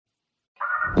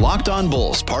Locked On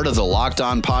Bulls, part of the Locked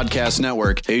On Podcast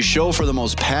Network, a show for the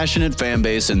most passionate fan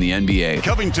base in the NBA.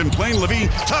 Covington playing Levine,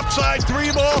 topside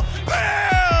three ball,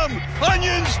 bam!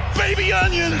 Onions, baby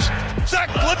onions!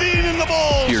 Zach Levine in the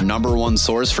ball. Your number one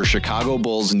source for Chicago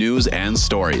Bulls news and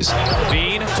stories.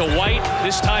 Levine to White.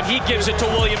 This time he gives it to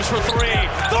Williams for three.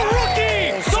 The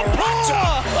rookie! The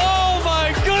Paula! Oh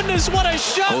my goodness, what a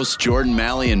shot! Hosts Jordan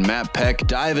Maly and Matt Peck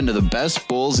dive into the best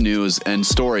Bulls news and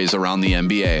stories around the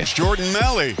NBA. It's Jordan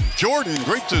Maly. Jordan,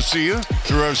 great to see you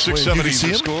through our 670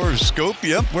 score scope.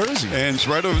 Yep. Where is he? And it's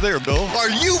right over there, Bill. Are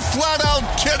you flat out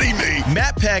kidding me?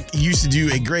 Matt Peck used to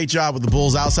do a great job with the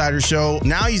Bulls Outsider Show.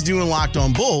 Now he's doing Locked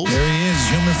On Bulls. There he is,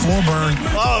 human floor burn.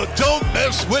 Oh, don't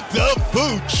mess with the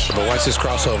booch. But watch this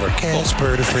crossover.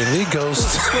 Casper, the friendly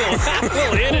ghost. Oh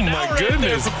my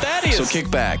goodness. So kick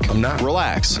back, I'm not.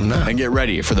 relax, I'm not. and get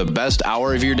ready for the best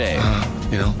hour of your day.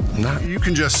 I'm not. You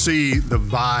can just see the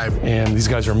vibe. And these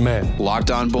guys are men.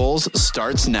 Locked On Bulls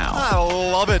starts now. I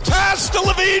love it. Pass to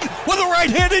Levine with a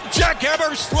right-handed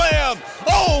jackhammer slam.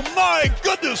 Oh my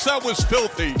goodness, that was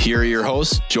filthy. Here are your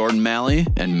hosts, Jordan Maly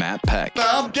and Matt Peck.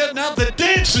 Now I'm getting out the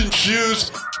dancing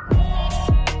shoes.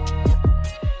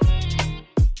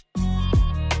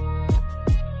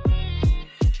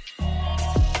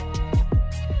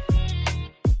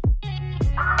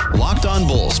 Locked On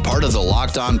Bulls, part of the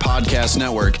Locked On Podcast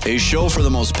Network, a show for the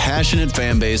most passionate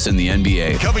fan base in the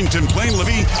NBA. Covington playing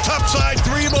Levine, topside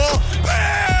three ball,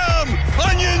 bam!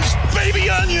 Onions, baby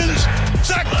onions!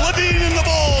 Zach Levine in the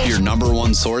ball. Your number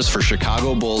one source for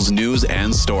Chicago Bulls news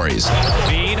and stories.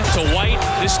 Levine to White.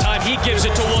 This time he gives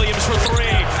it to Williams for three.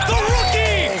 The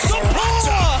rookie! The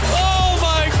Paula! Oh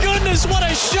my goodness, what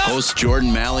a shot! Hosts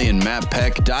Jordan Maly and Matt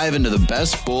Peck dive into the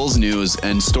best Bulls news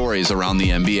and stories around the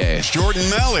NBA. It's Jordan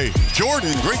Maly.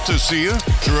 Jordan, great to see you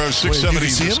through our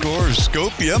 670 score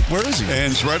scope. Yep. Where is he?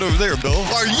 And it's right over there, Bill.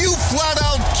 Are you flat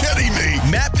out kidding me?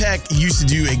 Matt Peck used to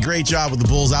do a great job with the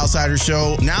Bulls Outsider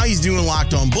Show. Now he's doing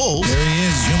Locked On Bulls. There he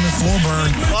is, human floor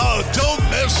burn. Oh, don't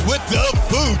mess with the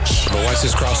booch. But watch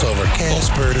this crossover.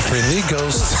 Casper, the friendly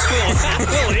ghost.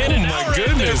 Oh my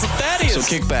goodness. So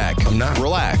kick back, I'm not.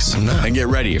 relax, I'm not. and get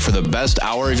ready for the best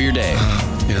hour of your day.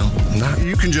 I'm not.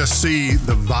 You can just see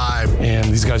the vibe.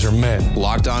 And these guys are men.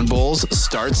 Locked On Bulls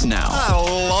starts now. I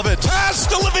love it. Pass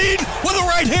to Levine with a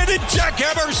right-handed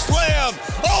jackhammer slam.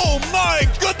 Oh my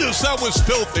goodness, that was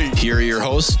filthy. Here are your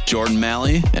hosts, Jordan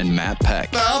Maly and Matt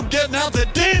Peck. Now I'm getting out the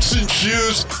dancing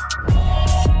shoes.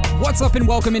 What's up and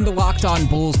welcome into Locked On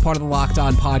Bulls, part of the Locked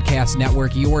On Podcast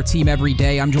Network, your team every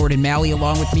day. I'm Jordan Maly,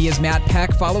 along with me is Matt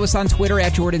Peck. Follow us on Twitter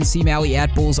at Jordan C. Maly, at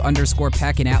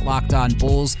Bulls_Peck, and at Locked On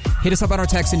Bulls. Hit us up on our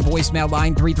text and voicemail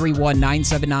line,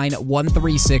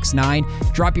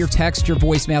 331-979-1369. Drop your text, your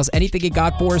voicemails, anything you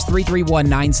got for us,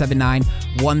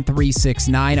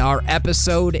 331-979-1369. Our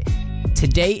episode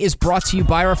today is brought to you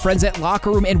by our friends at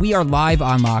Locker Room, and we are live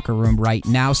on Locker Room right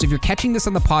now. So if you're catching this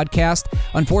on the podcast,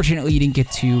 unfortunately, you didn't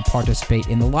get to participate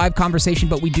in the live conversation,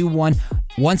 but we do one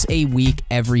once a week,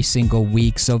 every single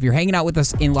week. So if you're hanging out with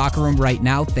us in Locker Room right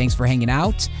now, thanks for hanging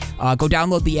out. Go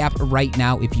download the app right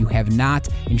now if you have not,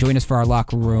 and join us for our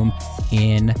Locker Room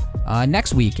in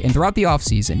next week and throughout the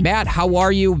offseason. Matt, how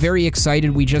are you? Very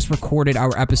excited. We just recorded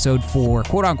our episode for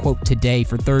quote-unquote today,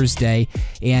 for Thursday,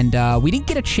 and we didn't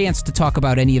get a chance to talk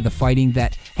about any of the fighting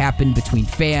that happened between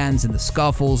fans and the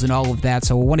scuffles and all of that,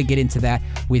 so we want to get into that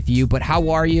with you. But how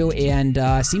are you? And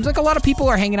seems like a lot of people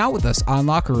are hanging out with us on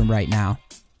Locker Room right now.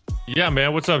 Yeah,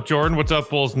 man. What's up, Jordan? What's up,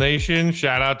 Bulls Nation?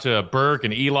 Shout out to Burke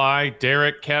and Eli,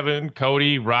 Derek, Kevin,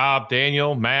 Cody, Rob,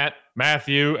 Daniel, Matt,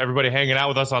 Matthew, everybody hanging out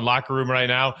with us on Locker Room right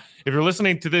now. If you're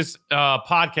listening to this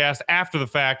podcast after the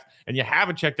fact and you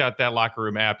haven't checked out that Locker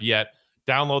Room app yet,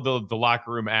 download the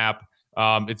Locker Room app.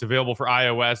 It's available for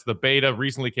iOS. The beta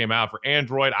recently came out for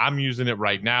Android. I'm using it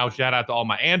right now. Shout out to all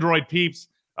my Android peeps.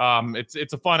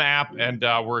 It's a fun app, and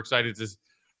we're excited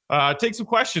to take some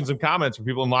questions and comments from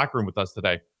people in Locker Room with us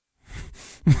today.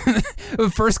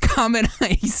 First comment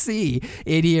I see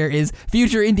in here is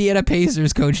future Indiana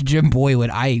Pacers coach Jim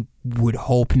Boylan. I would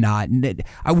hope not.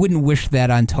 I wouldn't wish that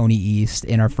on Tony East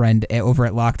and our friend over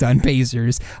at Locked On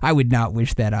Pacers. I would not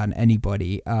wish that on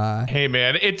anybody. Hey,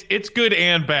 man, it's good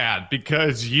and bad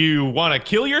because you want to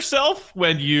kill yourself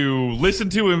when you listen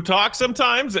to him talk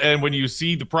sometimes and when you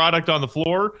see the product on the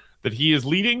floor that he is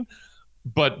leading.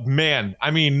 But, man,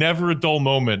 I mean, never a dull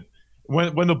moment.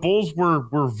 When the Bulls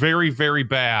were very, very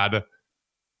bad,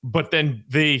 but then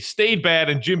they stayed bad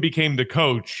and Jim became the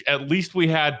coach, at least we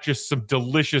had just some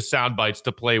delicious sound bites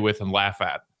to play with and laugh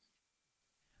at.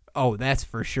 Oh, that's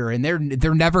for sure. And they're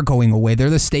never going away. They're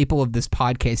the staple of this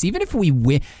podcast. Even if we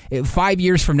win 5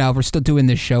 years from now, if we're still doing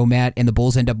this show, Matt, and the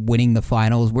Bulls end up winning the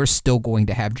finals, we're still going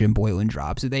to have Jim Boylan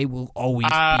drops. So they will always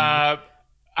be.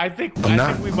 I think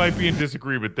we might be in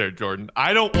disagreement there, Jordan.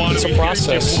 I don't want to be hearing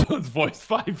Jim Boylan's voice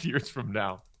 5 years from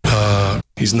now.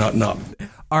 He's not.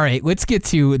 All right, let's get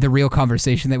to the real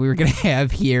conversation that we were going to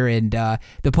have here. And the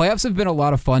playoffs have been a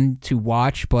lot of fun to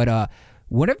watch, but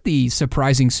one of the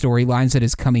surprising storylines that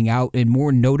is coming out, and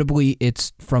more notably,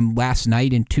 it's from last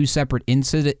night in two separate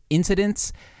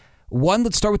incidents. One,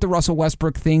 let's start with the Russell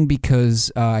Westbrook thing,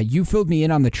 because you filled me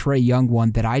in on the Trae Young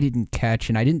one that I didn't catch,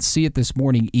 and I didn't see it this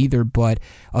morning either, but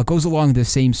it goes along the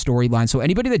same storyline. So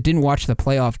anybody that didn't watch the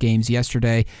playoff games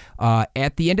yesterday,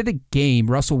 at the end of the game,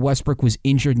 Russell Westbrook was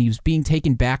injured, and he was being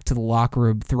taken back to the locker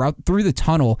room through the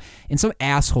tunnel, and some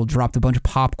asshole dropped a bunch of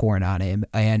popcorn on him,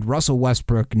 and Russell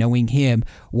Westbrook, knowing him,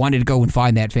 wanted to go and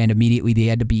find that fan immediately. They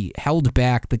had to be held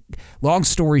back. Long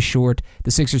story short,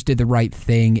 the Sixers did the right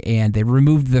thing, and they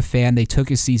removed the fan. They took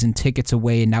his season tickets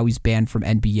away, and now he's banned from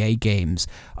NBA games.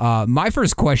 My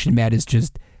first question, Matt, is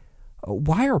just,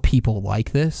 why are people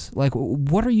like this? Like,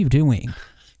 what are you doing?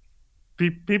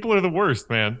 People are the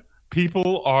worst, man.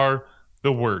 People are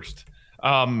the worst.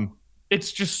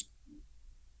 It's just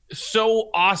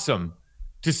so awesome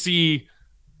to see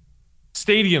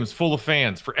stadiums full of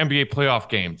fans for NBA playoff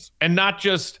games, and not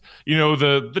just,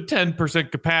 the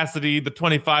 10% capacity, the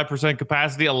 25%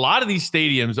 capacity. A lot of these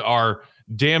stadiums are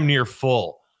damn near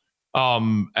full.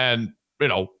 And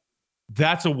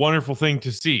that's a wonderful thing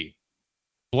to see.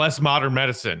 Bless modern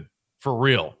medicine, for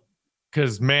real.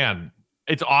 Because, man,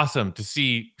 it's awesome to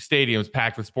see stadiums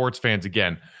packed with sports fans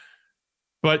again.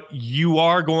 But you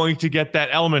are going to get that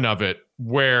element of it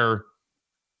where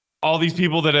all these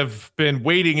people that have been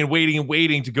waiting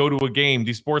to go to a game,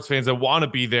 these sports fans that want to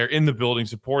be there in the building,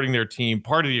 supporting their team,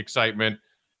 part of the excitement,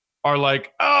 are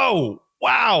like, oh,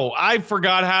 wow, I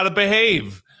forgot how to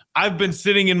behave. I've been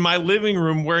sitting in my living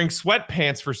room wearing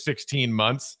sweatpants for 16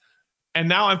 months, and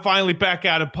now I'm finally back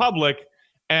out in public.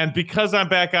 And because I'm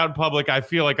back out in public, I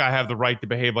feel like I have the right to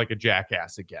behave like a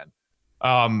jackass again.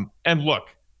 And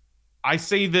look, I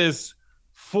say this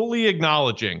fully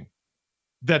acknowledging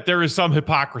that there is some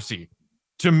hypocrisy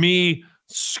to me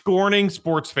scorning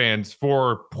sports fans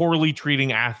for poorly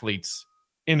treating athletes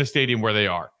in a stadium where they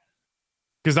are.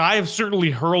 Because I have certainly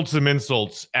hurled some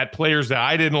insults at players that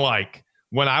I didn't like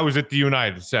when I was at the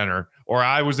United Center, or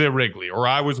I was at Wrigley, or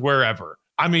I was wherever.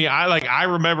 I mean, I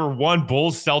remember one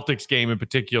Bulls-Celtics game in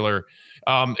particular.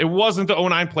 It wasn't the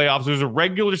 2009 playoffs. It was a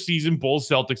regular season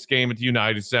Bulls-Celtics game at the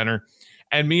United Center.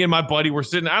 And me and my buddy were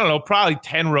sitting, I don't know, probably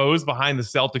 10 rows behind the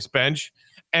Celtics bench.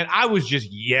 And I was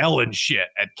just yelling shit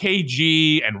at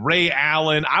KG and Ray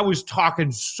Allen. I was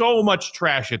talking so much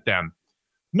trash at them.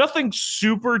 Nothing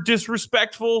super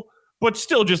disrespectful, but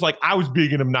still just like I was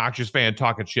being an obnoxious fan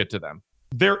talking shit to them.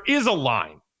 There is a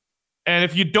line. And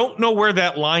if you don't know where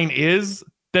that line is,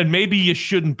 then maybe you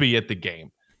shouldn't be at the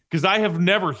game. Because I have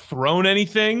never thrown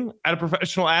anything at a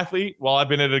professional athlete while I've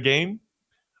been at a game.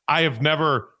 I have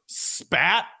never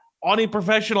spat on a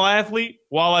professional athlete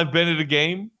while I've been at a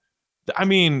game. I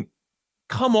mean,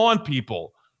 come on,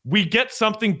 people. We get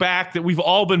something back that we've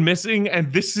all been missing,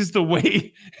 and this is the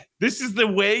way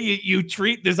you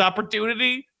treat this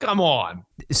opportunity? Come on.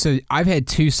 So I've had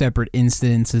two separate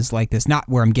incidences like this, not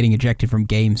where I'm getting ejected from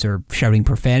games or shouting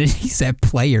profanities at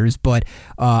players, but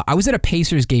I was at a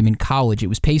Pacers game in college. It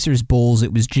was Pacers Bulls.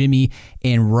 It was Jimmy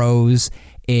and Rose,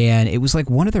 and it was like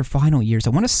one of their final years. I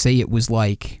want to say it was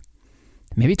like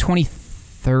maybe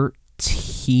 2013.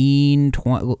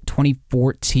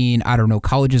 2014, I don't know.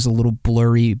 College is a little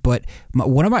blurry, but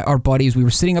one of our buddies, we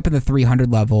were sitting up in the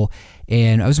 300 level,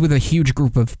 and I was with a huge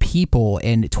group of people,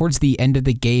 and towards the end of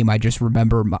the game, I just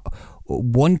remember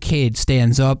one kid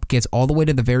stands up, gets all the way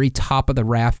to the very top of the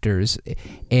rafters,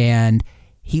 and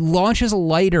he launches a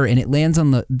lighter and it lands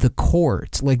on the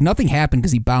court. Like, nothing happened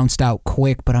because he bounced out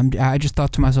quick, but I just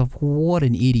thought to myself, what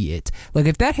an idiot. Like,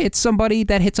 if that hits somebody,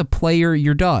 that hits a player,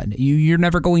 you're done. You're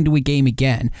never going to a game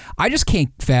again. I just can't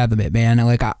fathom it, man.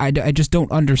 Like, I just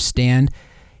don't understand.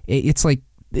 It's like,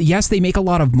 yes, they make a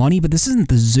lot of money, but this isn't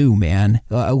the zoo, man.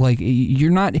 Like, you're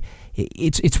not...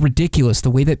 It's ridiculous the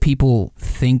way that people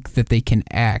think that they can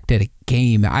act at a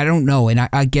game. I don't know, and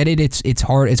I get it. It's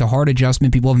hard. It's a hard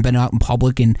adjustment. People haven't been out in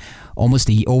public in almost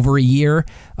over a year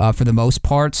for the most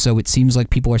part, so it seems like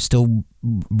people are still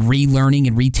relearning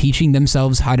and reteaching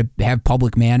themselves how to have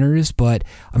public manners. But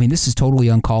I mean, this is totally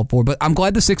uncalled for. But I'm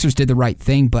glad the Sixers did the right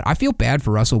thing. But I feel bad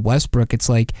for Russell Westbrook. It's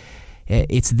like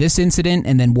it's this incident,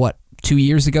 and then what? 2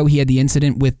 years ago, he had the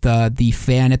incident with the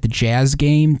fan at the Jazz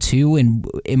game too. And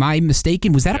am I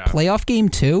mistaken? Was that a playoff game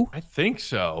too? I think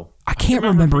so. I can't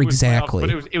remember if it was exactly.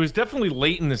 Playoffs, but it was definitely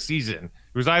late in the season.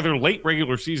 It was either late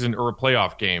regular season or a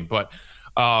playoff game. But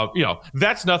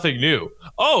that's nothing new.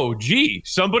 Oh, gee,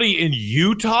 somebody in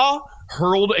Utah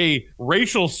hurled a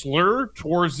racial slur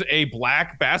towards a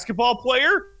black basketball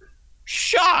player?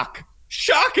 Shock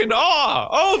and awe.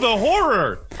 Oh, the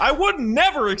horror. I would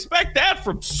never expect that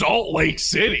from Salt Lake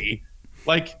City.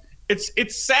 Like,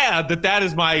 it's sad that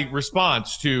is my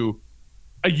response to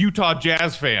a Utah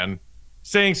Jazz fan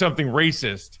saying something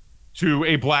racist to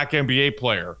a black NBA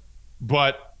player.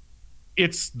 But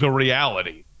it's the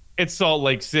reality. It's Salt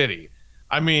Lake City.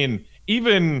 I mean,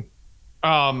 even,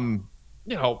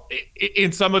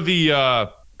 in some of the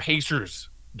Pacers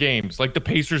games, like the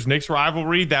Pacers-Knicks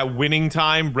rivalry, that winning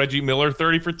time, Reggie Miller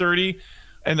 30 for 30,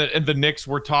 and the Knicks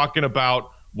were talking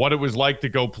about what it was like to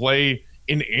go play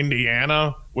in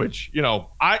Indiana, which,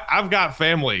 I've got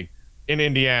family in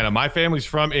Indiana. My family's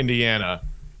from Indiana.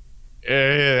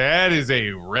 That is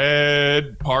a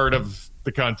red part of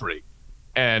the country.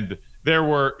 And there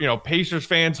were, Pacers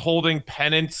fans holding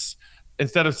pennants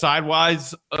instead of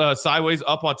sideways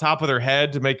up on top of their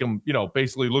head to make them,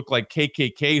 basically look like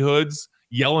KKK hoods,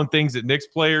 yelling things at Knicks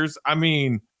players. I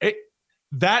mean,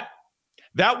 that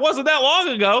wasn't that long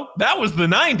ago. That was the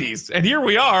 90s. And here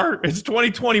we are. It's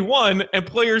 2021, and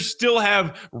players still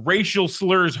have racial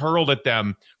slurs hurled at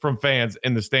them from fans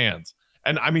in the stands.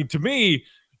 And I mean, to me,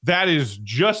 that is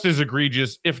just as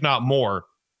egregious, if not more,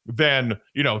 than,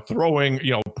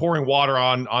 pouring water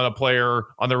on a player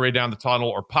on their way down the tunnel,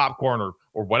 or popcorn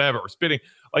or whatever, or spitting.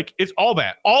 Like, it's all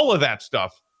that. All of that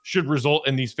stuff should result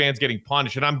in these fans getting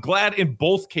punished. And I'm glad in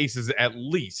both cases, at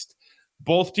least,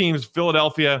 both teams,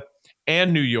 Philadelphia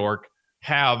and New York,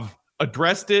 have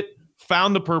addressed it,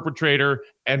 found the perpetrator,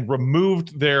 and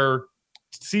removed their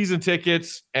season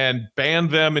tickets and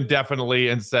banned them indefinitely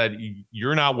and said,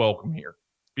 you're not welcome here,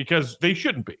 because they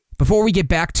shouldn't be. Before we get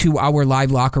back to our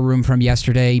live locker room from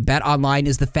yesterday, BetOnline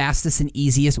is the fastest and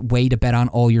easiest way to bet on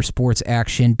all your sports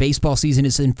action. Baseball season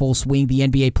is in full swing. The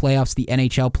NBA playoffs, the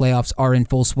NHL playoffs are in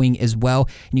full swing as well.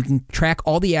 And you can track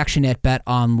all the action at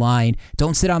BetOnline.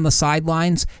 Don't sit on the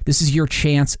sidelines. This is your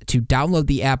chance to download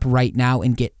the app right now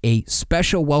and get a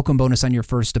special welcome bonus on your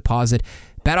first deposit.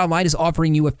 BetOnline is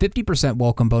offering you a 50%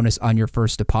 welcome bonus on your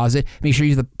first deposit. Make sure you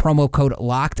use the promo code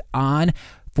LOCKEDON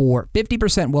for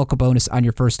 50% welcome bonus on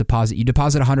your first deposit. You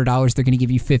deposit $100, they're going to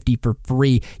give you $50 for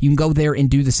free. You can go there and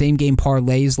do the same game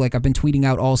parlays like I've been tweeting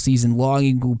out all season long.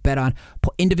 You can go bet on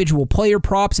individual player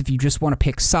props if you just want to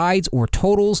pick sides or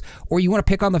totals, or you want to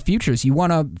pick on the futures. You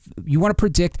want to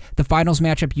predict the finals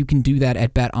matchup. You can do that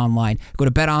at BetOnline. Go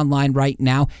to BetOnline right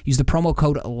now. Use the promo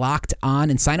code LOCKEDON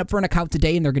and sign up for an account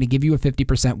today, and they're going to give you a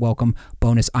 50% welcome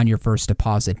bonus on your first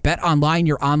deposit. BetOnline,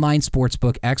 your online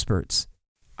sportsbook experts.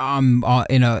 I'm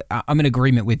in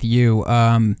agreement with you.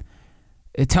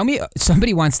 Tell me,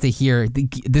 somebody wants to hear,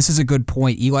 this is a good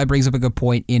point. Eli brings up a good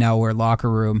point in our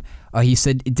locker room. He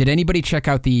said, did anybody check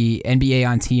out the NBA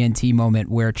on TNT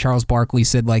moment where Charles Barkley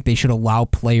said, like, they should allow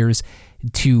players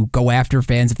to go after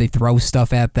fans if they throw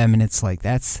stuff at them? And it's like,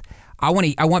 I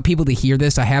want people to hear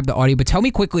this. I have the audio, but tell me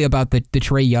quickly about the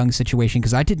Trae Young situation,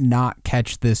 because I did not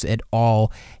catch this at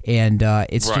all. And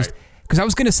it's right. Just... Because I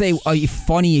was going to say a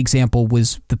funny example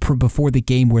was before the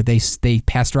game where they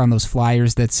passed around those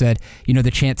flyers that said, the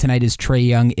chant tonight is Trae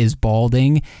Young is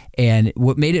balding. And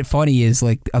what made it funny is,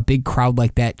 like, a big crowd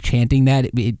like that chanting that,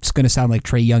 it's going to sound like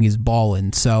Trae Young is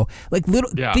balling. So, like,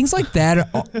 things like that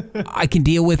I can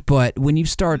deal with. But when you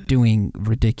start doing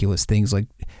ridiculous things like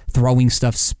throwing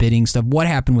stuff, spitting stuff, what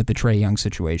happened with the Trae Young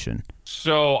situation?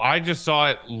 So I just saw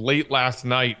it late last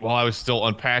night while I was still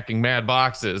unpacking mad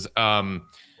boxes.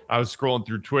 I was scrolling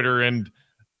through Twitter, and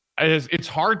it's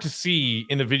hard to see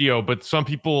in the video, but some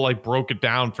people like broke it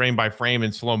down frame by frame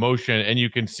in slow motion, and you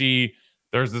can see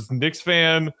there's this Knicks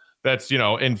fan that's,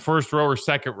 in first row or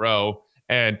second row,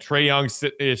 and Trae Young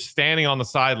is standing on the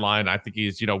sideline. I think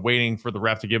he's, waiting for the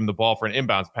ref to give him the ball for an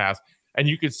inbounds pass, and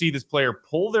you can see this player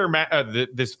pull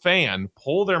this fan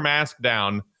pull their mask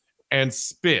down and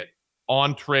spit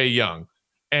on Trae Young,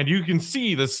 and you can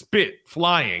see the spit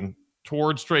flying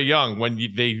towards Trae Young when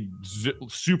they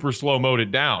super slow-moed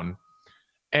it down.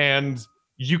 And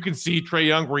you can see Trae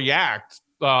Young react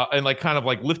and like kind of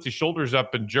like lift his shoulders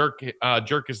up and jerk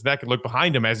his neck and look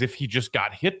behind him as if he just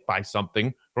got hit by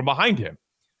something from behind him.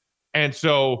 And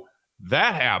so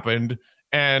that happened.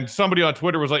 And somebody on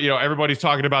Twitter was like, everybody's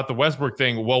talking about the Westbrook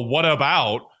thing. Well, what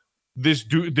about this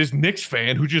Knicks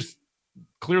fan who just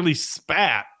clearly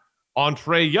spat on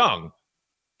Trae Young?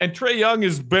 And Trae Young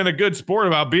has been a good sport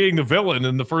about being the villain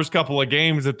in the first couple of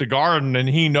games at the Garden, and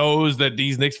he knows that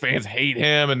these Knicks fans hate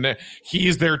him and that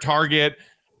he's their target.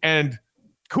 And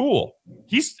cool.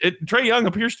 Trae Young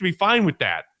appears to be fine with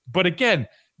that. But again,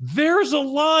 there's a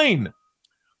line.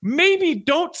 Maybe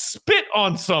don't spit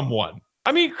on someone.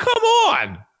 I mean, come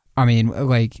on. I mean,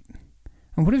 like,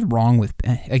 what is wrong with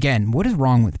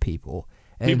people?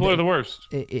 People are the worst.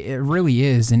 It really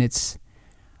is. And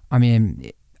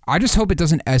I just hope it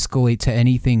doesn't escalate to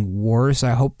anything worse.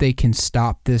 I hope they can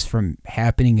stop this from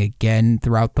happening again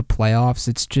throughout the playoffs.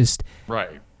 It's just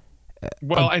right.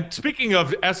 Well, and speaking of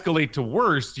escalate to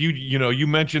worse, you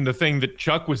mentioned the thing that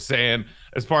Chuck was saying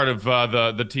as part of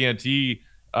the TNT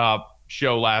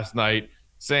show last night,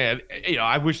 saying,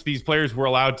 I wish these players were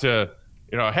allowed to,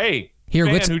 hey, here,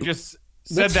 who just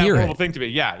said that horrible thing to me.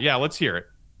 Yeah, let's hear it.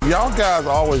 Y'all guys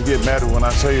always get mad when I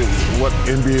say what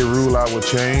NBA rule I would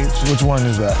change. Which one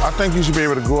is that? I think you should be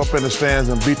able to go up in the stands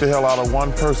and beat the hell out of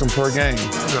one person per game.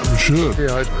 You should.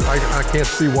 Yeah, I can't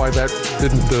see why that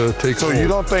didn't take So you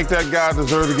don't think that guy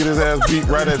deserved to get his ass beat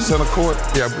right at center court?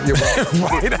 Yeah,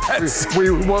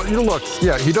 look,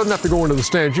 he doesn't have to go into the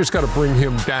stands. You just got to bring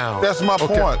him down. That's my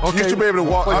point. Okay. You should be able to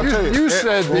walk. You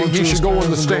said that he should go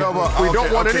in the stands. We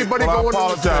don't want anybody going in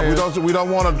the stands. We don't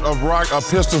want a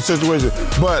pistol situation.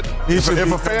 But if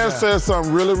a fan says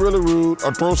something really, really rude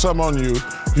or throw something on you,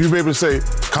 you be able to say,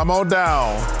 come on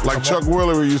down, like Chuck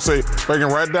Woolery, where you say, bring him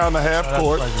right down the half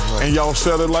court, and y'all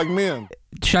settle it like men.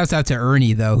 Shouts out to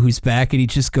Ernie, though, who's back, and he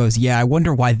just goes, I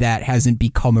wonder why that hasn't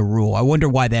become a rule. I wonder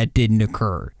why that didn't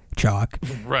occur, Chuck.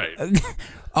 Right.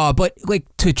 But, like,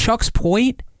 to Chuck's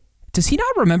point, does he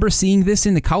not remember seeing this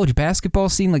in the college basketball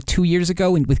scene like 2 years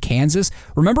ago with Kansas?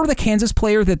 Remember the Kansas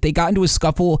player that they got into a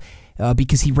scuffle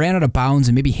because he ran out of bounds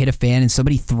and maybe hit a fan and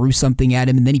somebody threw something at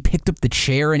him and then he picked up the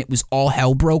chair and it was all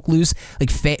hell broke loose?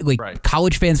 Like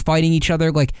college fans fighting each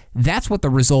other. Like, that's what the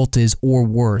result is, or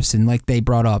worse. And like they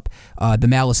brought up, the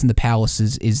Malice in the Palace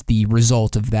is the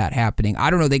result of that happening. I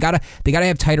don't know. They gotta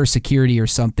have tighter security or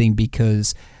something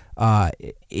because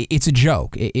it's a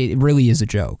joke. It really is a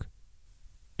joke.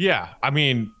 Yeah, I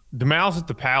mean, the Malice at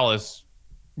the Palace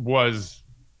was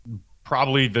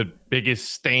probably the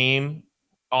biggest stain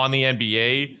on the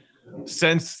NBA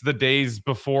since the days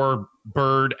before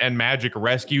Bird and Magic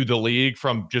rescued the league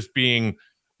from just being,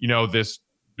 this,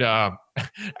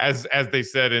 as they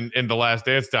said in the Last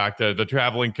Dance doc, the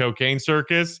traveling cocaine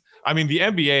circus. I mean, the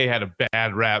NBA had a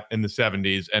bad rap in the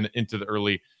 70s and into the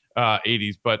early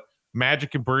 80s, but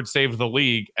Magic and Bird saved the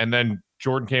league, and then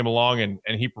Jordan came along and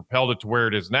he propelled it to where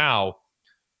it is now.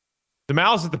 The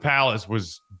Malice at the Palace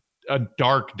was a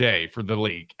dark day for the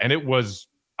league. And it was,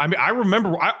 I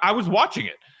remember I was watching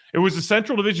it. It was a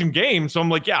Central Division game. So I'm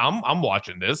like, I'm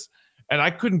watching this. And I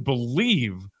couldn't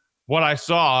believe what I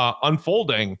saw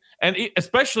unfolding. And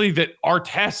especially that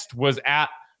Artest was at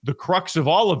the crux of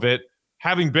all of it,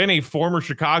 having been a former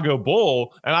Chicago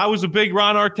Bull. And I was a big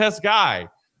Ron Artest guy.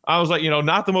 I was like,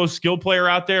 not the most skilled player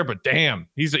out there, but damn,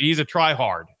 he's a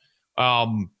try-hard.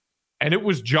 And it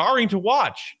was jarring to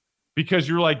watch because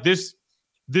you're like, this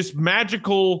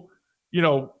magical,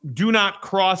 do not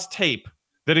cross tape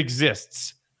that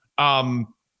exists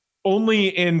only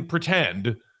in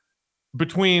pretend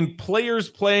between players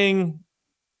playing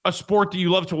a sport that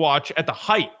you love to watch at the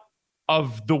height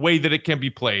of the way that it can be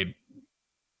played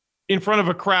in front of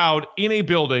a crowd in a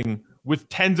building with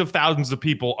tens of thousands of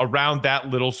people around that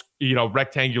little,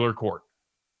 rectangular court,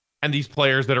 and these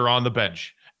players that are on the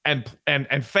bench and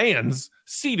fans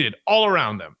seated all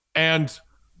around them. And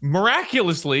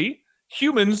miraculously,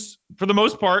 humans, for the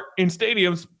most part, in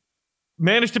stadiums,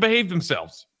 manage to behave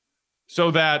themselves so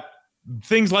that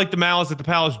things like the Malice at the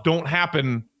Palace don't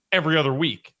happen every other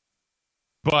week.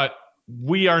 But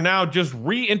we are now just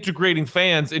reintegrating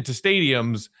fans into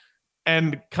stadiums.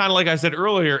 And kind of like I said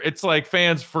earlier, it's like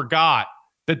fans forgot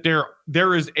that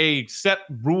there is a set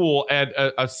rule and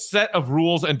a set of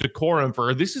rules and decorum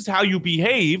for this is how you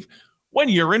behave when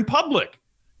you're in public.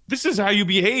 This is how you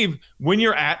behave when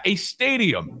you're at a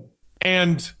stadium.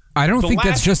 And I don't think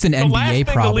that's just an NBA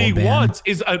problem. The league wants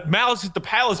is a Malice at the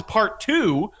Palace Part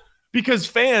 2, because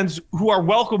fans who are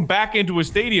welcomed back into a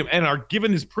stadium and are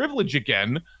given this privilege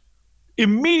again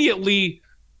immediately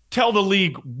tell the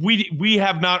league we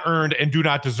have not earned and do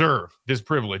not deserve this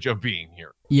privilege of being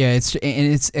here. Yeah,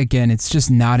 it's just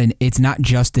not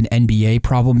just an NBA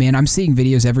problem, man. I'm seeing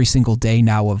videos every single day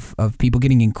now of people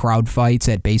getting in crowd fights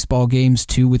at baseball games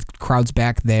too, with crowds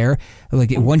back there.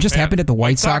 Like one just happened at the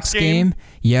White Sox game.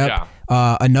 Yep. Yeah.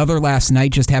 Another last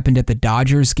night just happened at the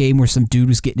Dodgers game where some dude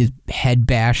was getting his head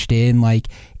bashed in. Like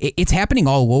it's happening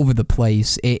all over the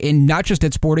place, and not just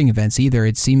at sporting events either.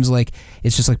 It seems like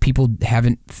it's just like people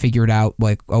haven't figured out,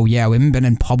 like, oh yeah, we haven't been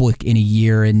in public in a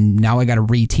year, and now I got to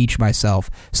reteach myself.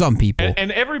 Some people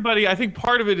and everybody. I think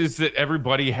part of it is that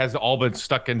everybody has all been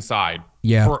stuck inside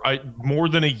for more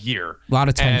than a year. A lot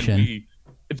of tension.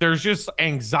 There's just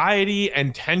anxiety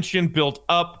and tension built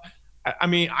up. I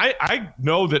mean, I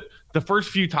know that the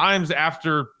first few times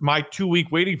after my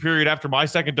 2-week waiting period after my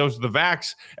second dose of the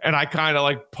vax, and I kind of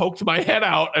like poked my head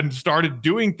out and started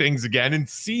doing things again and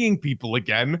seeing people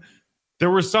again,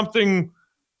 there was something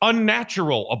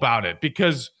unnatural about it,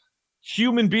 because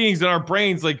human beings in our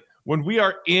brains, like when we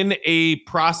are in a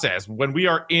process, when we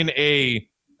are in a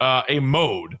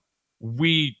mode,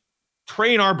 we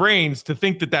train our brains to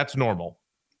think that that's normal.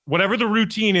 Whatever the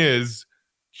routine is,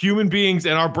 human beings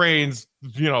and our brains,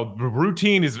 the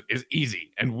routine is easy,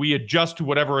 and we adjust to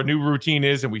whatever a new routine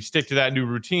is, and we stick to that new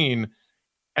routine.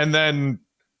 And then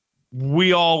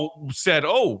we all said,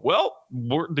 oh, well,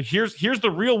 here's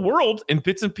the real world in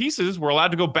bits and pieces. We're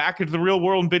allowed to go back into the real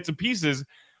world in bits and pieces.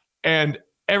 And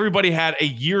everybody had a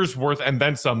year's worth and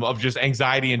then some of just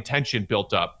anxiety and tension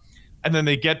built up. And then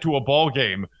they get to a ball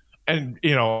game and,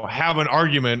 have an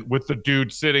argument with the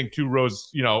dude sitting 2 rows,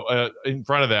 in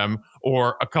front of them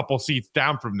or a couple seats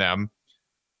down from them.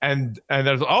 And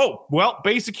there's,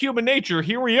 basic human nature.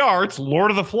 Here we are. It's Lord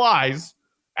of the Flies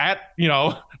at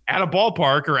a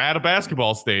ballpark or at a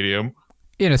basketball stadium.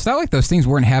 Yeah, it's not like those things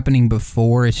weren't happening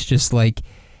before. It's just like,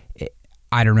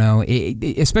 I don't know,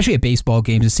 especially at baseball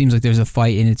games, it seems like there's a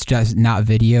fight and it's just not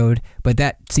videoed. But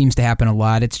that seems to happen a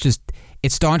lot. It's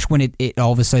staunch when it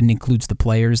all of a sudden includes the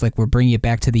players. Like we're bringing it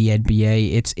back to the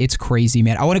NBA. It's crazy,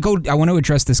 man. I want to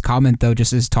address this comment though,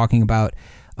 just talking about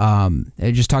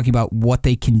what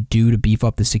they can do to beef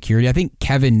up the security. I think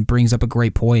Kevin brings up a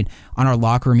great point on our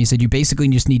locker room. He said you basically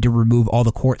just need to remove all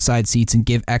the courtside seats and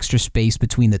give extra space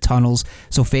between the tunnels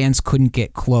so fans couldn't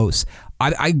get close.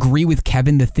 I agree with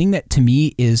Kevin. The thing that to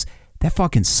me is that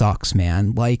fucking sucks,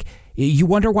 man. Like, you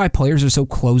wonder why players are so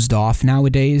closed off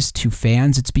nowadays to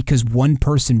fans. It's because one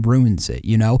person ruins it,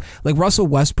 Like Russell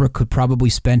Westbrook could probably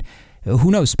spends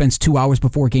 2 hours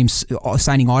before games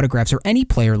signing autographs, or any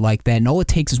player like that, and all it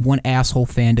takes is one asshole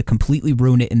fan to completely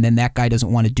ruin it, and then that guy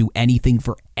doesn't want to do anything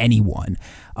for anyone.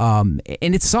 And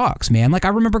it sucks, man. Like, I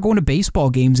remember going to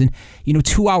baseball games, and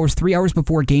 2 hours, 3 hours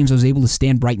before games, I was able to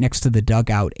stand right next to the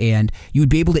dugout, and you would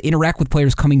be able to interact with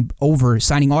players coming over,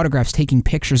 signing autographs, taking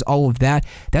pictures, all of that.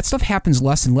 That stuff happens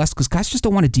less and less because guys just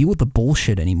don't want to deal with the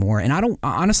bullshit anymore. And I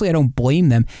don't blame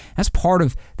them. That's part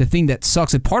of the thing that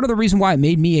sucks. And part of the reason why it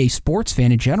made me a sports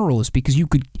fan in general is because you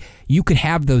could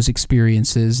have those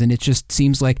experiences, and it just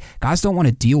seems like guys don't want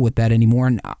to deal with that anymore,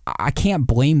 and I can't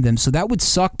blame them. So that would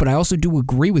suck, but I also do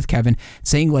agree with Kevin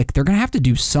saying like they're going to have to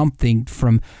do something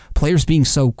from players being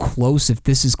so close if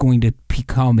this is going to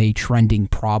become a trending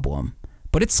problem.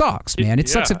 But it sucks, man. It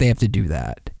sucks if they have to do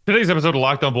that. Today's episode of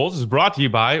Locked On Bulls is brought to you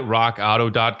by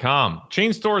RockAuto.com.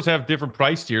 Chain stores have different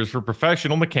price tiers for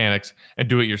professional mechanics and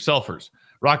do-it-yourselfers.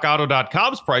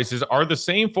 RockAuto.com's prices are the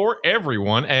same for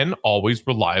everyone and always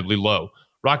reliably low.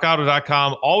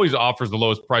 RockAuto.com always offers the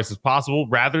lowest prices possible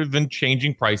rather than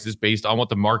changing prices based on what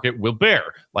the market will bear,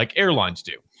 like airlines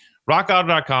do.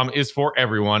 RockAuto.com is for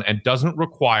everyone and doesn't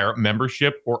require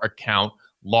membership or account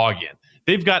login.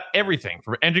 They've got everything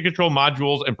from engine control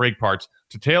modules and brake parts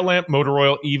to tail lamp, motor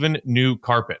oil, even new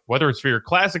carpet. Whether it's for your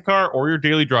classic car or your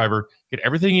daily driver, get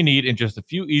everything you need in just a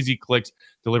few easy clicks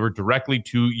delivered directly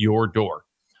to your door.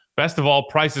 Best of all,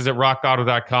 prices at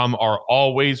rockauto.com are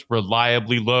always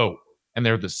reliably low, and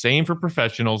they're the same for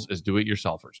professionals as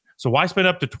do-it-yourselfers. So why spend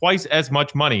up to twice as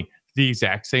much money for the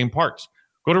exact same parts?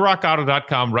 Go to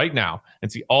rockauto.com right now and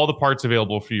see all the parts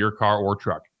available for your car or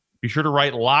truck. Be sure to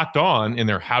write Locked On in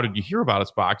their How Did You Hear About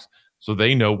Us box so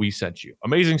they know we sent you.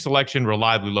 Amazing selection,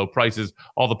 reliably low prices,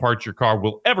 all the parts your car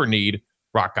will ever need,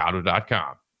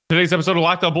 rockauto.com. Today's episode of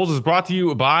Locked On Bulls is brought to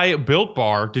you by Built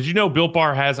Bar. Did you know Built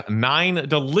Bar has 9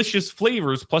 delicious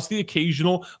flavors plus the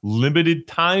occasional limited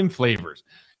time flavors?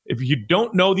 If you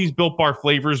don't know these Built Bar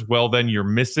flavors, well, then you're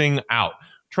missing out.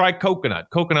 Try coconut,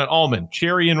 coconut almond,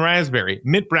 cherry and raspberry,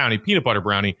 mint brownie, peanut butter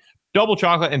brownie, double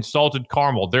chocolate, and salted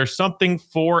caramel. There's something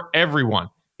for everyone.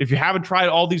 If you haven't tried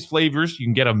all these flavors, you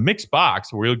can get a mixed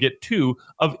box where you'll get 2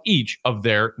 of each of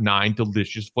their 9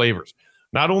 delicious flavors.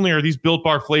 Not only are these Built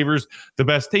Bar flavors the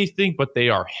best tasting, but they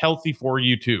are healthy for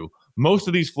you too. Most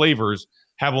of these flavors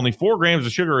have only 4 grams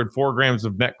of sugar and 4 grams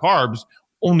of net carbs,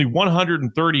 only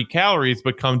 130 calories,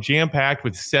 but come jam-packed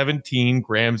with 17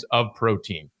 grams of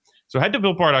protein. So head to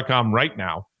BuiltBar.com right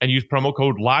now and use promo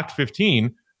code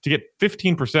LOCKED15 to get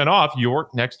 15% off your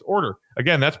next order.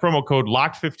 Again, that's promo code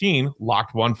LOCKED15,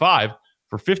 LOCKED15,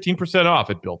 for 15% off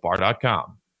at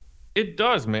BuiltBar.com. It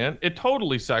does, man. It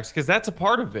totally sucks because that's a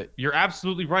part of it. You're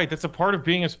absolutely right. That's a part of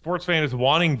being a sports fan, is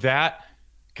wanting that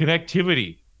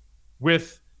connectivity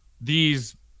with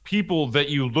these people that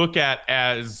you look at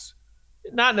as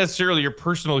not necessarily your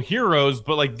personal heroes,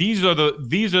 but like these are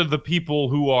the people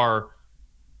who are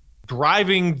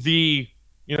driving the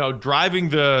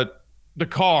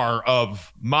car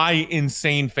of my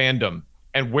insane fandom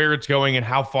and where it's going and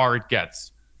how far it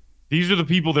gets. These are the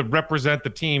people that represent the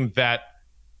team that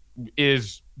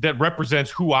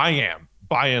represents who I am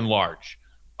by and large.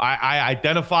 I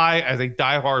identify as a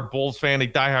diehard Bulls fan, a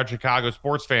diehard Chicago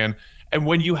sports fan. And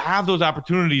when you have those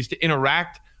opportunities to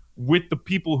interact with the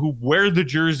people who wear the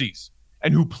jerseys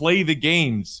and who play the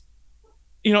games,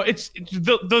 it's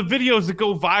the videos that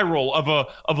go viral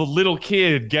of a little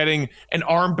kid getting an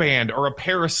armband or a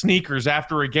pair of sneakers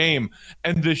after a game,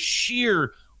 and the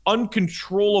sheer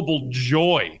uncontrollable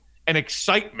joy and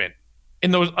excitement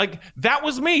in those. Like, that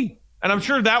was me, and I'm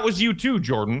sure that was you too,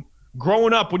 Jordan,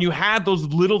 growing up when you had those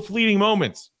little fleeting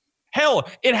moments. Hell,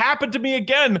 it happened to me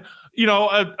again,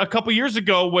 a couple years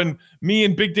ago when me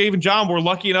and Big Dave and John were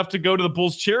lucky enough to go to the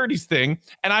Bulls Charities thing,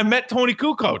 and I met Tony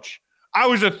Kukoc. I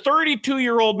was a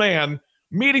 32-year-old man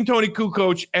meeting Tony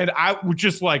Kukoc, and I was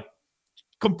just like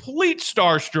complete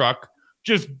starstruck,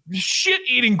 just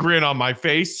shit-eating grin on my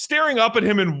face, staring up at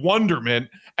him in wonderment,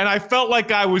 and I felt like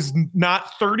I was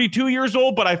not 32 years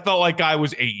old, but I felt like I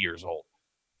was 8 years old.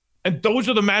 And those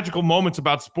are the magical moments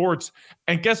about sports.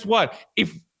 And guess what?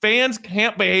 If fans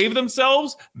can't behave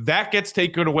themselves, that gets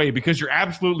taken away, because you're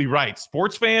absolutely right.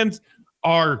 Sports fans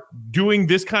are doing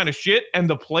this kind of shit, and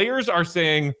the players are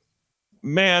saying,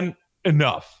 man,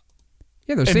 enough.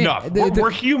 Yeah, they're saying enough.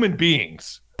 We're human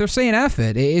beings. They're saying F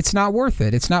it. It's not worth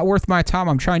it. It's not worth my time.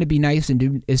 I'm trying to be nice and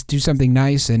do something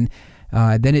nice, and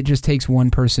then it just takes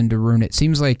one person to ruin it.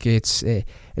 Seems like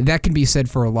that can be said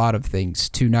for a lot of things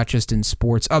too, not just in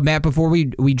sports. Matt, before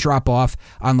we drop off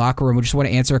on Locker Room, we just want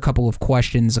to answer a couple of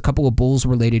questions, a couple of Bulls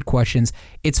related questions.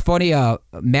 It's funny,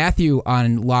 Matthew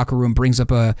on Locker Room brings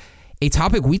up a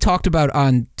topic we talked about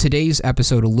on today's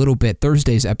episode a little bit,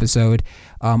 Thursday's episode,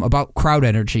 about crowd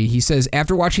energy. He says,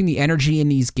 after watching the energy in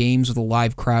these games with a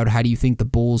live crowd, how do you think the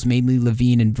Bulls, mainly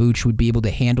Levine and Vooch, would be able to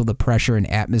handle the pressure and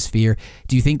atmosphere?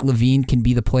 Do you think Levine can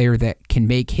be the player that can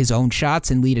make his own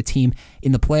shots and lead a team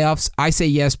in the playoffs? I say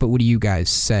yes, but what do you guys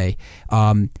say?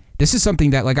 This is something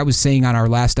that, like I was saying on our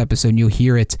last episode, and you'll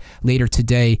hear it later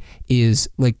today, is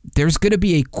like there's going to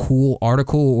be a cool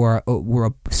article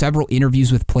or several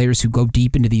interviews with players who go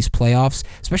deep into these playoffs,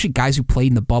 especially guys who played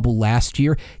in the bubble last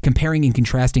year, comparing and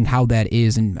contrasting how that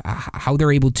is and how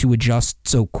they're able to adjust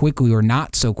so quickly or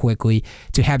not so quickly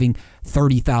to having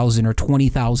 30,000 or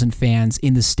 20,000 fans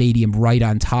in the stadium right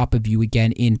on top of you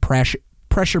again in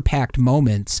pressure-packed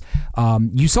moments.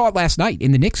 You saw it last night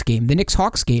in the Knicks game, the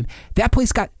Knicks-Hawks game. That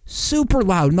place got super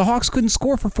loud, and the Hawks couldn't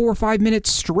score for 4 or 5 minutes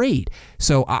straight.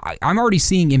 So I'm already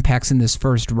seeing impacts in this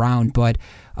first round, but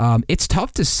it's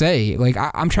tough to say. Like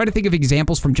I'm trying to think of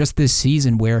examples from just this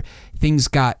season where things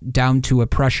got down to a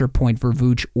pressure point for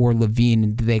Vooch or Levine,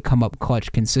 and they come up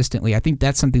clutch consistently. I think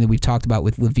that's something that we've talked about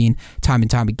with Levine time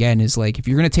and time again, is like if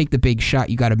you're going to take the big shot,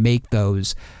 you got to make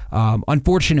those.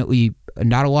 Unfortunately,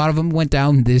 not a lot of them went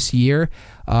down this year,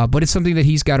 but it's something that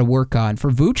he's got to work on.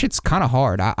 For Vooch, it's kind of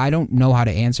hard. I don't know how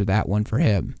to answer that one for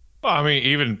him. Well, I mean,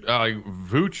 even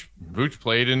Vooch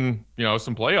played in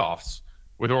some playoffs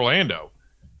with Orlando.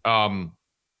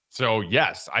 So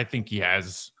yes, I think he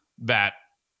has that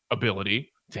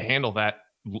ability to handle that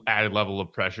added level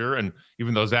of pressure. And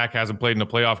even though Zach hasn't played in a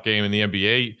playoff game in the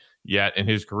NBA yet in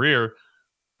his career,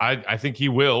 I think he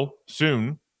will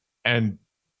soon. And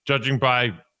judging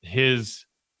by his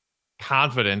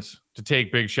confidence to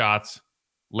take big shots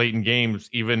late in games,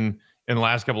 even in the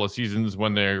last couple of seasons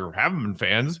when there haven't been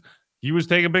fans, he was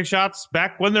taking big shots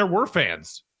back when there were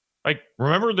fans. Like,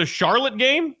 remember the Charlotte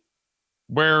game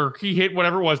where he hit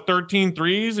whatever it was, 13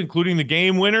 threes, including the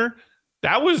game winner?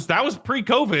 That was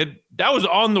pre-COVID. That was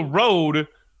on the road.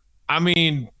 I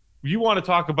mean, you want to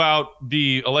talk about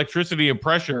the electricity and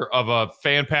pressure of a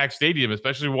fan-packed stadium,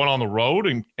 especially one on the road,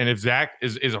 and if Zach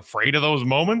is afraid of those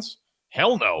moments,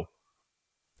 hell no.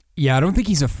 Yeah, I don't think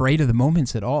he's afraid of the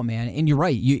moments at all, man. And you're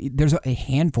right. There's a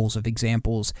handfuls of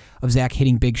examples of Zach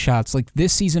hitting big shots. Like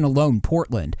this season alone,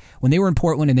 Portland. When they were in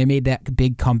Portland and they made that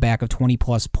big comeback of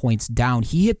 20-plus points down,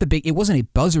 he hit the big... It wasn't a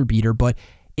buzzer beater, but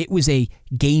it was a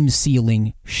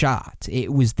game-sealing shot.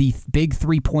 It was the big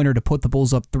three-pointer to put the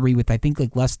Bulls up 3 with, I think,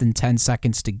 like less than 10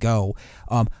 seconds to go.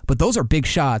 But those are big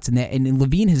shots, and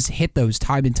LaVine has hit those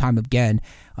time and time again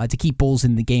to keep Bulls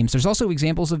in the games. There's also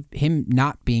examples of him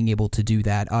not being able to do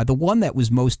that. The one that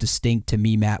was most distinct to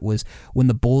me, Matt, was when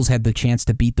the Bulls had the chance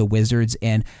to beat the Wizards,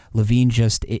 and LaVine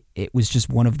just, it was just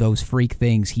one of those freak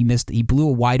things. He blew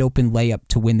a wide-open layup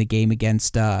to win the game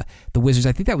against the Wizards.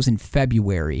 I think that was in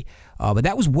February. But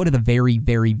that was one of the very,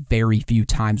 very, very few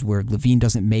times where LaVine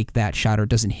doesn't make that shot or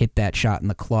doesn't hit that shot in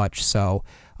the clutch. So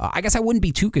I guess I wouldn't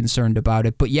be too concerned about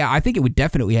it. But yeah, I think it would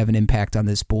definitely have an impact on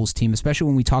this Bulls team, especially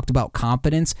when we talked about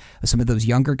confidence of some of those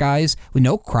younger guys with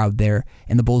no crowd there,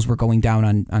 and the Bulls were going down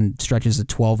on stretches of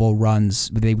 12-0 runs.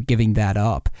 They were giving that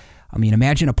up. I mean,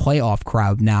 imagine a playoff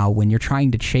crowd now when you're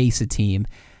trying to chase a team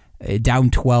down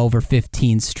 12 or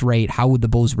 15 straight. How would the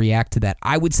Bulls react to that?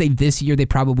 I would say this year they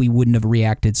probably wouldn't have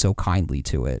reacted so kindly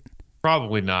to it.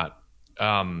 Probably not.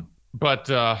 But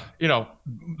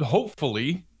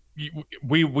hopefully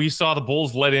we saw the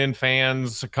Bulls let in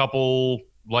fans a couple,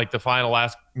 like the final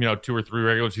last, 2 or 3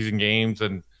 regular season games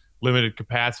and limited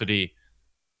capacity.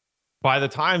 By the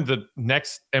time the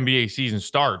next NBA season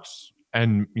starts,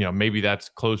 and maybe that's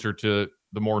closer to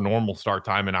the more normal start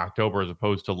time in October as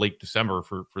opposed to late December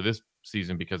for this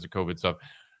season because of COVID stuff.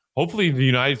 Hopefully the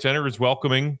United Center is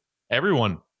welcoming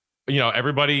everyone,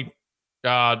 everybody,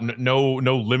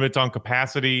 no limits on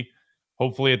capacity.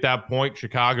 Hopefully at that point,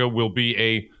 Chicago will be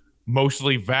a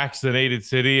mostly vaccinated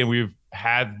city and we've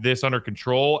had this under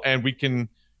control, and we can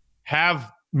have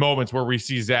moments where we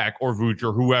see Zach or Vooch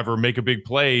or whoever make a big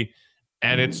play,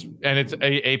 and it's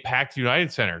a packed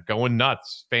United Center going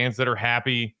nuts. Fans that are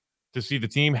happy to see the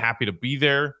team, happy to be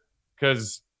there,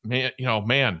 because I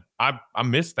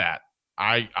miss that.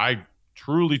 I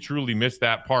truly miss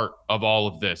that part of all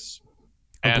of this.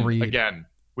 Agreed. And again,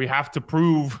 we have to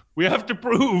prove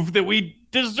that we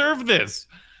deserve this,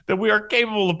 that we are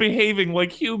capable of behaving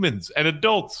like humans and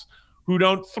adults who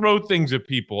don't throw things at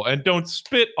people and don't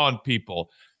spit on people.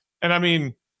 And I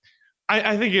mean,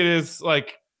 I think it is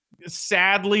like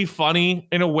sadly funny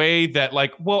in a way that,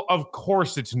 like, well, of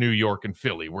course it's New York and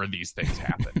Philly where these things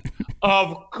happen.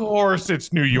 Of course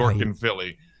it's New York and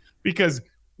Philly, because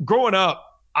growing up,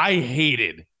 I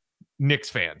hated Knicks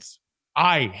fans.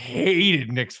 I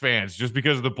hated Knicks fans just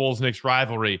because of the Bulls-Knicks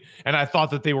rivalry, and I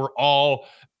thought that they were all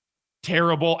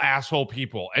terrible asshole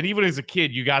people. And even as a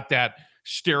kid, you got that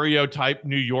stereotype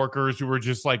New Yorkers who were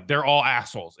just like, they're all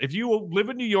assholes. If you live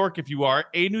in New York, if you are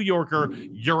a New Yorker,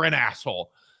 you're an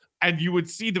asshole. And you would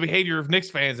see the behavior of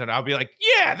Knicks fans, and I'll be like,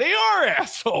 yeah, they are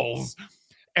assholes.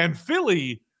 And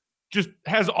Philly just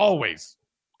has always,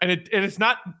 and it's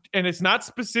not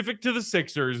specific to the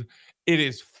Sixers. It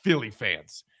is Philly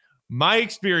fans. My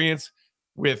experience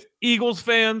with Eagles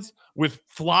fans, with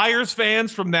Flyers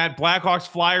fans from that Blackhawks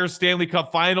Flyers Stanley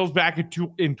Cup Finals back in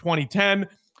 2010,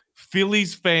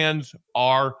 Phillies fans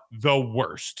are the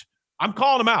worst. I'm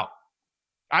calling them out.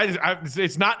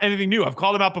 It's not anything new. I've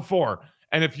called them out before.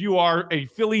 And if you are a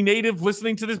Philly native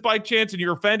listening to this by chance and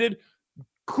you're offended,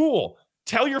 cool.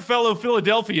 Tell your fellow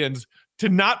Philadelphians to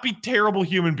not be terrible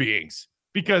human beings,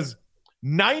 because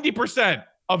 90%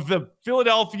 of the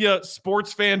Philadelphia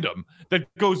sports fandom that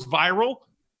goes viral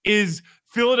is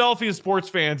Philadelphia sports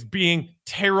fans being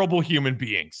terrible human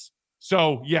beings.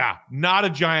 So, yeah, not a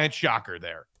giant shocker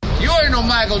there. You ain't no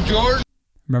Michael Jordan.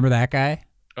 Remember that guy?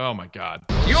 Oh, my God.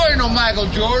 You ain't no Michael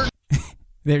Jordan.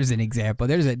 There's an example.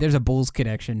 There's a Bulls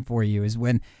connection for you. Is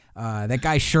when that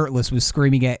guy shirtless was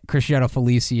screaming at Cristiano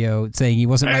Felicio saying he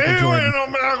wasn't Michael Jordan. Ain't no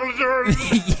Michael Jordan.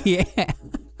 Yeah.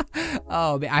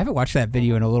 Oh, man, I haven't watched that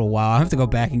video in a little while. I have to go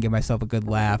back and give myself a good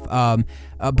laugh.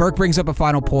 Burke brings up a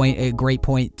final point. A great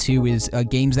point, too, is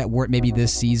games that weren't maybe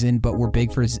this season but were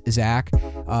big for Zach,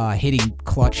 hitting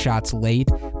clutch shots late.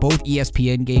 Both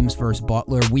ESPN games versus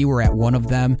Butler, we were at one of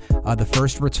them. The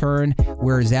first return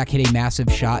where Zach hit a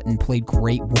massive shot and played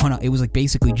great it was like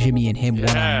basically Jimmy and him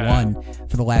one-on-one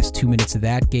for the last 2 minutes of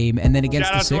that game. And then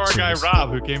against the Sixers. Shout out to our guy Rob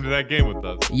who came to that game with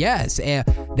us. Yes,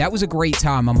 that was a great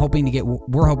time. We're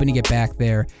hoping to get back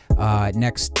there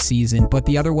next season. But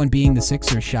the other one being the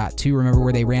Sixers shot too. Remember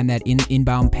where they ran that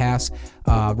inbound pass,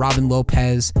 Robin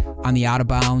Lopez on the out of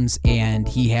bounds, and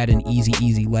he had an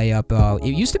easy layup.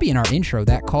 It used to be in our intro.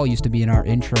 That call used to be in our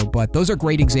intro. But those are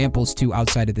great examples too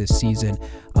outside of this season.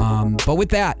 But with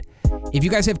that, If you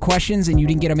guys have questions and you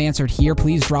didn't get them answered here,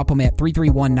 please drop them at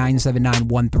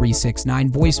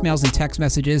 331-979-1369. Voicemails and text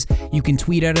messages. You can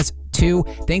tweet at us too.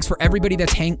 Thanks for everybody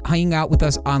that's hanging out with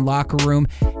us on Locker Room.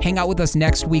 Hang out with us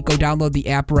next week. Go download the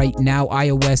app right now,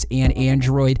 iOS and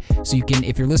Android. So you can,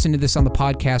 if you're listening to this on the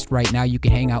podcast right now, you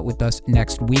can hang out with us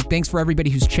next week. Thanks for everybody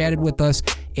who's chatted with us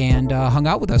and hung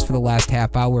out with us for the last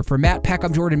half hour. For Matt, Peck,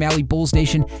 I'm Jordan Maly, Bulls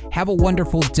Nation. Have a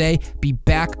wonderful day. Be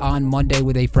back on Monday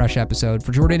with a fresh episode.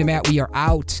 For Jordan and Matt, we are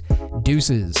out.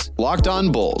 Deuces. Locked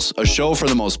On Bulls, a show for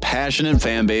the most passionate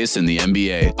fan base in the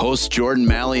NBA. Hosts Jordan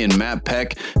Maly and Matt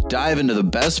Peck dive into the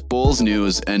best Bulls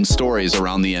news and stories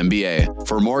around the NBA.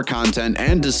 For more content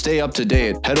and to stay up to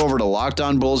date, head over to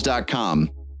LockedOnBulls.com.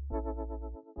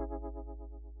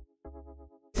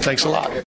 Thanks a lot.